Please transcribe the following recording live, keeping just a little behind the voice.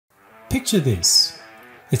Picture this.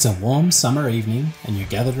 It's a warm summer evening and you're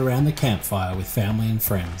gathered around the campfire with family and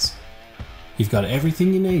friends. You've got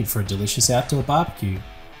everything you need for a delicious outdoor barbecue,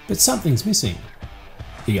 but something's missing.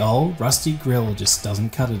 The old rusty grill just doesn't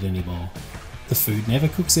cut it anymore. The food never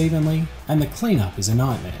cooks evenly and the cleanup is a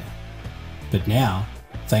nightmare. But now,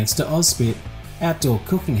 thanks to Auspit, outdoor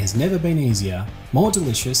cooking has never been easier, more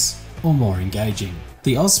delicious, or more engaging.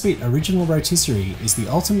 The Auspit Original Rotisserie is the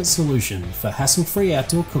ultimate solution for hassle-free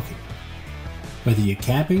outdoor cooking. Whether you're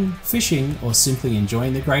camping, fishing, or simply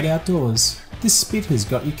enjoying the great outdoors, this spit has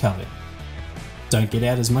got you covered. Don't get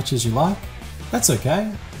out as much as you like? That's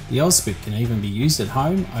okay. The Auspit can even be used at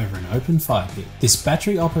home over an open fire pit. This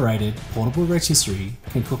battery-operated portable rotisserie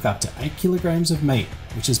can cook up to 8 kilograms of meat,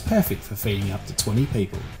 which is perfect for feeding up to 20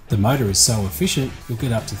 people. The motor is so efficient, you'll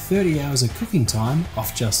get up to 30 hours of cooking time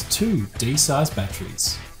off just 2 D-sized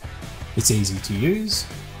batteries. It's easy to use,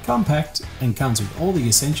 compact, and comes with all the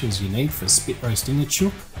essentials you need for spit roasting a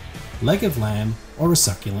chook, leg of lamb, or a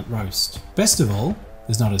succulent roast. Best of all,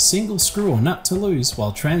 there's not a single screw or nut to lose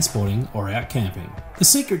while transporting or out camping. The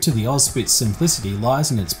secret to the Auspit's simplicity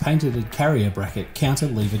lies in its patented carrier bracket counter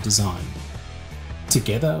lever design.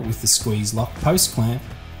 Together with the squeeze lock post clamp,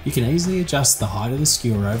 you can easily adjust the height of the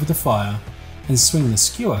skewer over the fire and swing the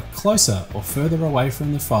skewer closer or further away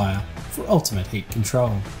from the fire for ultimate heat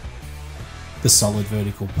control. The solid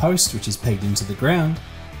vertical post, which is pegged into the ground,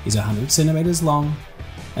 is 100 centimeters long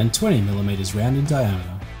and 20 millimeters round in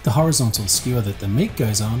diameter. The horizontal skewer that the meat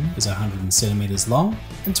goes on is 100 centimeters long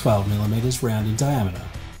and 12 millimeters round in diameter.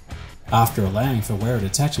 After allowing for where it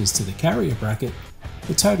attaches to the carrier bracket,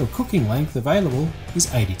 the total cooking length available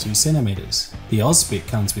is 82 centimeters. The Auspit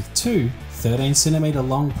comes with two 13 centimeter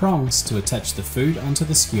long prongs to attach the food onto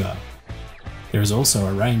the skewer. There is also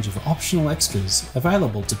a range of optional extras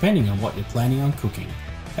available depending on what you're planning on cooking.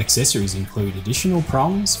 Accessories include additional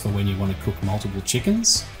prongs for when you want to cook multiple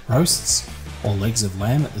chickens, roasts, or legs of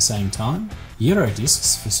lamb at the same time, gyro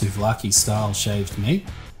discs for souvlaki style shaved meat,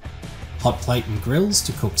 hot plate and grills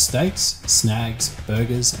to cook steaks, snags,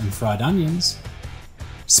 burgers and fried onions,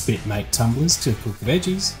 Spitmate tumblers to cook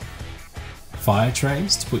veggies, fire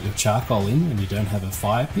trays to put your charcoal in when you don't have a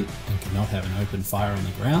fire pit and cannot have an open fire on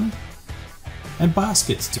the ground, and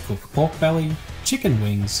baskets to cook pork belly, chicken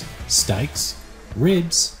wings, steaks,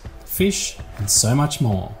 ribs, fish and so much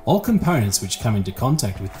more. All components which come into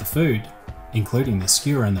contact with the food, including the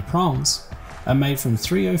skewer and the prongs, are made from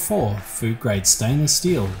 304 food-grade stainless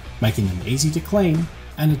steel, making them easy to clean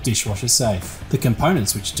and a dishwasher safe. The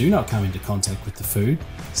components which do not come into contact with the food,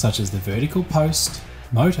 such as the vertical post,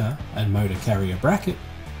 motor and motor carrier bracket,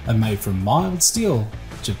 are made from mild steel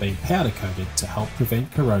which have been powder coated to help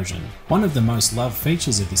prevent corrosion. One of the most loved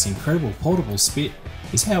features of this incredible portable spit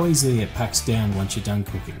is how easily it packs down once you're done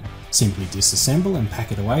cooking. Simply disassemble and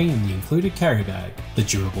pack it away in the included carry bag. The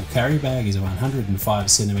durable carry bag is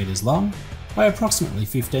 105 centimeters long by approximately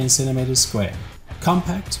 15 centimeters square.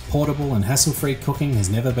 Compact, portable and hassle-free cooking has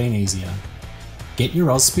never been easier. Get your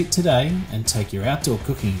Auspit today and take your outdoor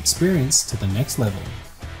cooking experience to the next level.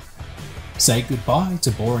 Say goodbye to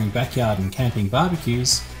boring backyard and camping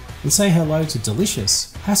barbecues and say hello to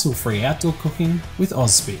delicious, hassle-free outdoor cooking with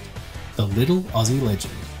Auspit, the little Aussie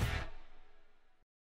legend.